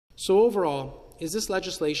So overall, is this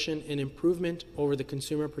legislation an improvement over the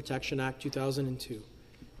Consumer Protection Act 2002?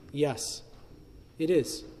 Yes, it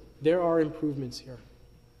is. There are improvements here.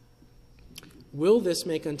 Will this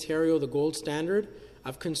make Ontario the gold standard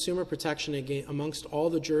of consumer protection amongst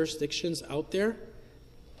all the jurisdictions out there?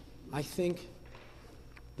 I think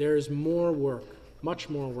there is more work, much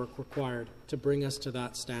more work required to bring us to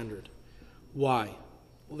that standard. Why?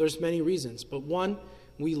 Well, there's many reasons, but one,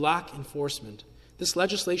 we lack enforcement. This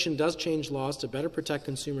legislation does change laws to better protect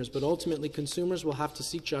consumers, but ultimately consumers will have to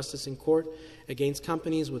seek justice in court against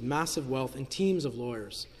companies with massive wealth and teams of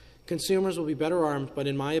lawyers. Consumers will be better armed, but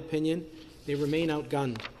in my opinion, they remain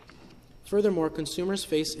outgunned. Furthermore, consumers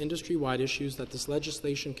face industry-wide issues that this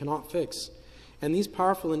legislation cannot fix, and these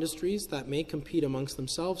powerful industries that may compete amongst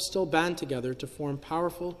themselves still band together to form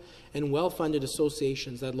powerful and well-funded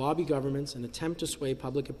associations that lobby governments and attempt to sway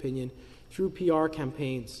public opinion through PR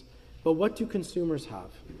campaigns. But what do consumers have?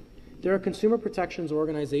 There are consumer protections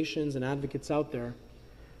organizations and advocates out there,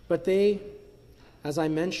 but they, as I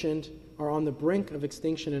mentioned, are on the brink of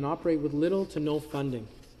extinction and operate with little to no funding.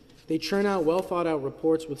 They churn out well-thought-out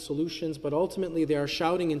reports with solutions, but ultimately they are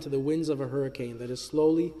shouting into the winds of a hurricane that is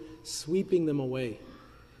slowly sweeping them away.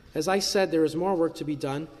 As I said, there is more work to be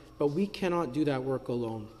done, but we cannot do that work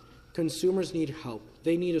alone. Consumers need help.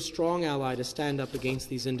 They need a strong ally to stand up against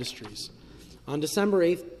these industries. On December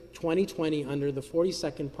 8th, 2020, under the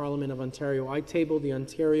 42nd Parliament of Ontario, I tabled the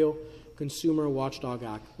Ontario Consumer Watchdog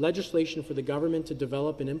Act, legislation for the government to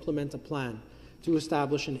develop and implement a plan to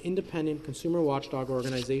establish an independent consumer watchdog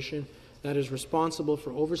organization that is responsible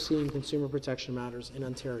for overseeing consumer protection matters in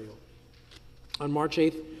Ontario. On March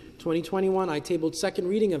 8, 2021, I tabled second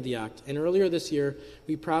reading of the Act, and earlier this year,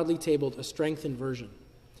 we proudly tabled a strengthened version.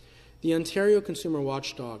 The Ontario Consumer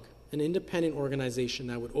Watchdog, an independent organization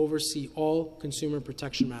that would oversee all consumer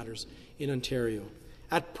protection matters in Ontario.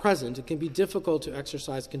 At present, it can be difficult to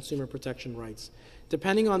exercise consumer protection rights.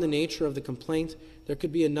 Depending on the nature of the complaint, there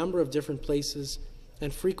could be a number of different places,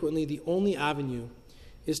 and frequently the only avenue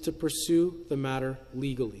is to pursue the matter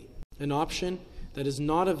legally, an option that is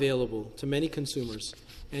not available to many consumers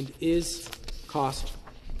and is cost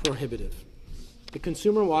prohibitive. The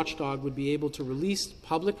Consumer Watchdog would be able to release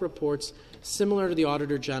public reports similar to the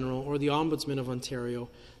Auditor General or the Ombudsman of Ontario,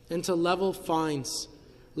 and to levy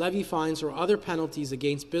fines or other penalties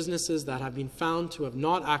against businesses that have been found to have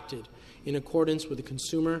not acted in accordance with the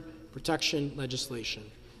consumer protection legislation.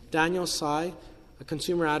 Daniel Tsai, a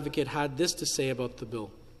consumer advocate, had this to say about the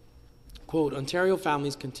bill. Quote, Ontario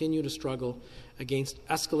families continue to struggle against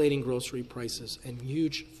escalating grocery prices and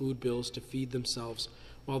huge food bills to feed themselves,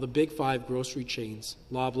 while the big five grocery chains,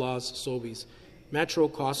 Loblaws, Sobeys, Metro,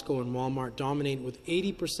 Costco, and Walmart dominate with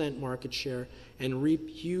 80% market share and reap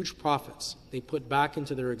huge profits they put back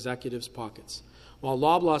into their executives' pockets. While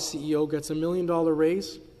Loblaw's CEO gets a $1 million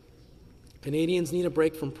raise, Canadians need a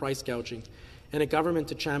break from price gouging and a government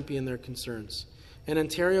to champion their concerns. An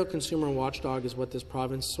Ontario Consumer Watchdog is what this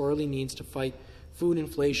province sorely needs to fight food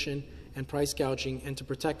inflation and price gouging and to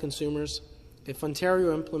protect consumers. If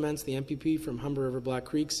Ontario implements the MPP from Humber River Black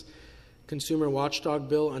Creek's Consumer Watchdog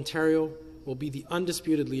Bill, Ontario will be the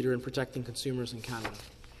undisputed leader in protecting consumers in Canada.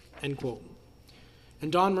 End quote.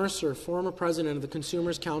 And Don Mercer, former president of the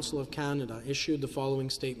Consumers Council of Canada, issued the following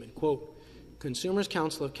statement, quote, Consumers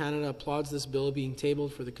Council of Canada applauds this bill being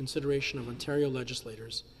tabled for the consideration of Ontario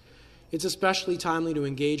legislators. It's especially timely to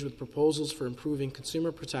engage with proposals for improving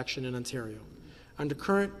consumer protection in Ontario. Under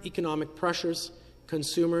current economic pressures,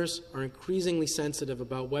 consumers are increasingly sensitive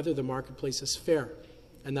about whether the marketplace is fair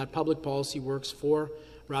and that public policy works for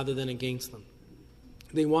rather than against them.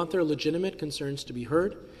 They want their legitimate concerns to be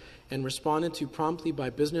heard and responded to promptly by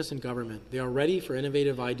business and government. They are ready for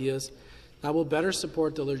innovative ideas that will better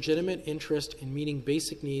support the legitimate interest in meeting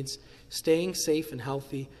basic needs, staying safe and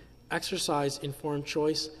healthy, exercise informed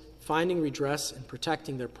choice, finding redress and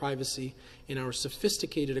protecting their privacy in our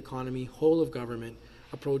sophisticated economy, whole of government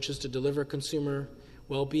approaches to deliver consumer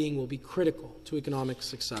well-being will be critical to economic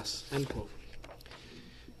success, end quote.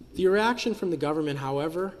 The reaction from the government,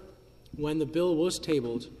 however, when the bill was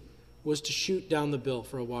tabled, was to shoot down the bill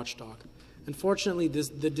for a watchdog. Unfortunately,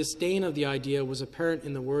 the disdain of the idea was apparent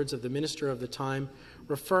in the words of the minister of the time,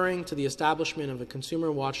 referring to the establishment of a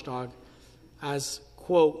consumer watchdog as,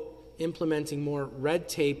 quote, implementing more red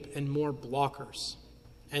tape and more blockers,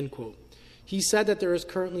 end quote. He said that there is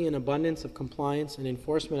currently an abundance of compliance and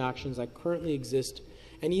enforcement actions that currently exist,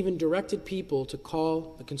 and even directed people to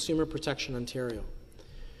call the Consumer Protection Ontario.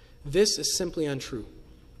 This is simply untrue.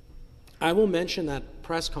 I will mention that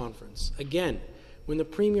press conference, again, when the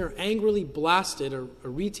Premier angrily blasted a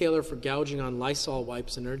retailer for gouging on Lysol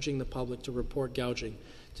wipes and urging the public to report gouging,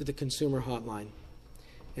 to the consumer hotline.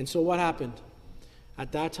 And so what happened?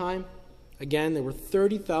 At that time, again, there were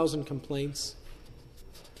 30,000 complaints,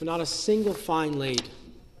 but not a single fine laid.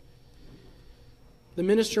 The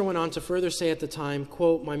minister went on to further say at the time,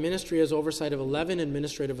 quote, "My ministry has oversight of 11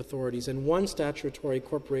 administrative authorities and 1 statutory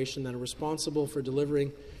corporation that are responsible for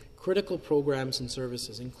delivering critical programs and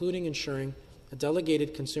services, including ensuring that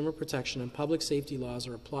delegated consumer protection and public safety laws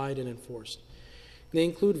are applied and enforced. They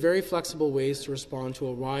include very flexible ways to respond to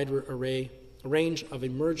a wide range of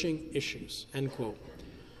emerging issues," end quote.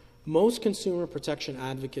 Most consumer protection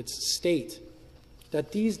advocates state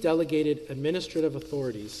that these delegated administrative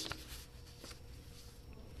authorities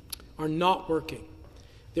are not working.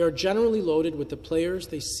 They are generally loaded with the players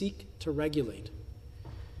they seek to regulate.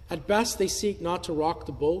 At best, they seek not to rock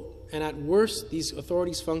the boat, and at worst, these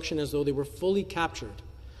authorities function as though they were fully captured.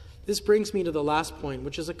 This brings me to the last point,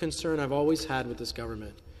 which is a concern I've always had with this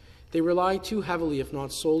government. They rely too heavily, if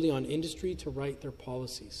not solely, on industry to write their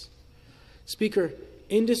policies. Speaker,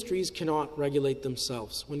 industries cannot regulate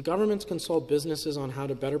themselves. When governments consult businesses on how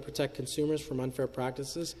to better protect consumers from unfair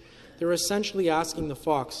practices, they're essentially asking the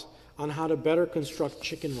fox on how to better construct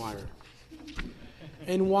chicken wire.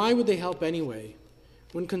 And why would they help anyway?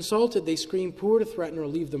 When consulted, they scream poor to threaten or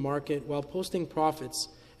leave the market while posting profits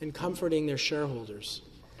and comforting their shareholders.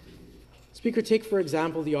 Speaker, take for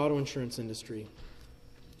example the auto insurance industry.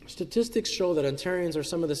 Statistics show that Ontarians are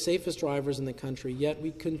some of the safest drivers in the country, yet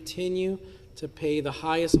we continue to pay the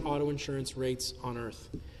highest auto insurance rates on earth.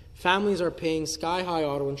 Families are paying sky-high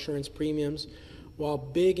auto insurance premiums while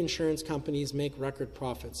big insurance companies make record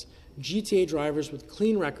profits. GTA drivers with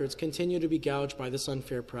clean records continue to be gouged by this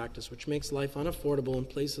unfair practice, which makes life unaffordable in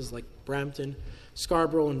places like Brampton,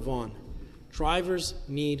 Scarborough, and Vaughan. Drivers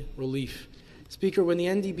need relief. Speaker, when the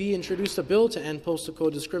NDP introduced a bill to end postal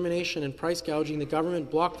code discrimination and price gouging, the government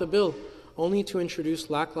blocked the bill, only to introduce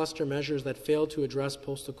lackluster measures that failed to address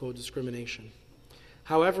postal code discrimination.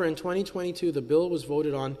 However, in 2022, the bill was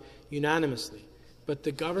voted on unanimously, but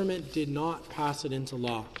the government did not pass it into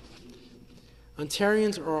law.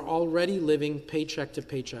 Ontarians are already living paycheck to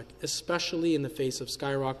paycheck, especially in the face of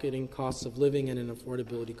skyrocketing costs of living and an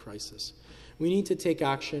affordability crisis. We need to take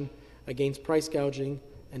action against price gouging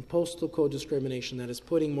and postal code discrimination that is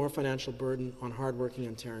putting more financial burden on hardworking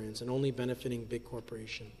Ontarians and only benefiting big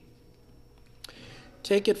corporations.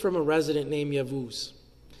 Take it from a resident named Yavuz,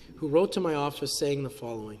 who wrote to my office saying the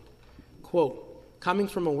following, quote, "Coming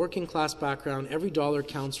from a working class background, every dollar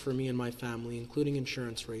counts for me and my family, including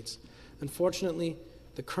insurance rates. Unfortunately,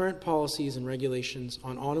 the current policies and regulations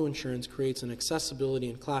on auto insurance creates an accessibility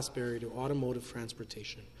and class barrier to automotive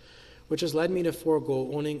transportation, which has led me to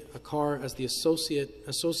forego owning a car as the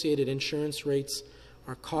associated insurance rates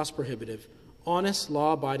are cost prohibitive. Honest,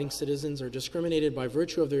 law-abiding citizens are discriminated by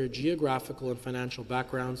virtue of their geographical and financial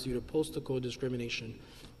backgrounds due to postal code discrimination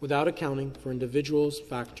without accounting for individuals'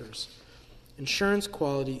 factors. Insurance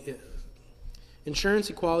equality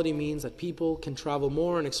means that people can travel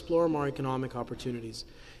more and explore more economic opportunities.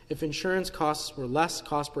 If insurance costs were less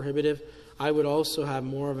cost prohibitive, I would also have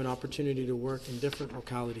more of an opportunity to work in different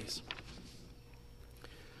localities."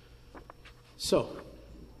 So,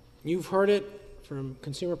 you've heard it from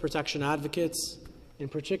consumer protection advocates, in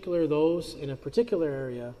particular those in a particular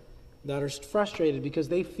area that are frustrated because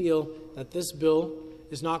they feel that this bill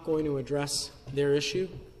is not going to address their issue.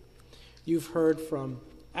 You've heard from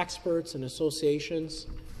experts and associations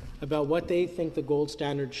about what they think the gold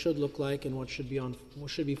standard should look like and what should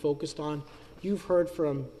be focused on. You've heard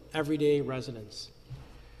from everyday residents.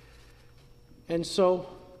 And so,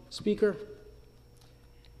 Speaker,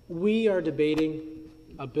 we are debating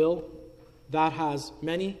a bill that has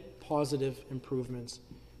many positive improvements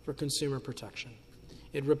for consumer protection.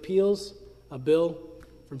 It repeals a bill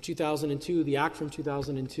from 2002, the Act from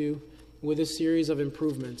 2002, with a series of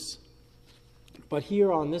improvements. But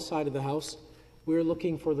here on this side of the House, we're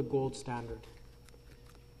looking for the gold standard.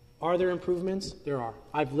 Are there improvements? There are.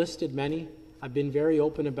 I've listed many. I've been very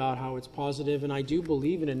open about how it's positive, and I do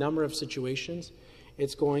believe in a number of situations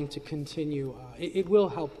it's going to continue. It will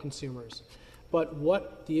help consumers. But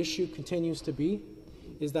what the issue continues to be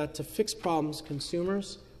is that to fix problems,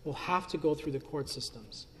 consumers will have to go through the court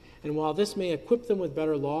systems. And while this may equip them with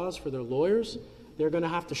better laws for their lawyers, they're going to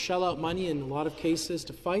have to shell out money in a lot of cases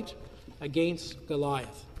to fight against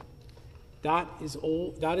Goliath. That is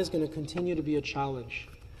going to continue to be a challenge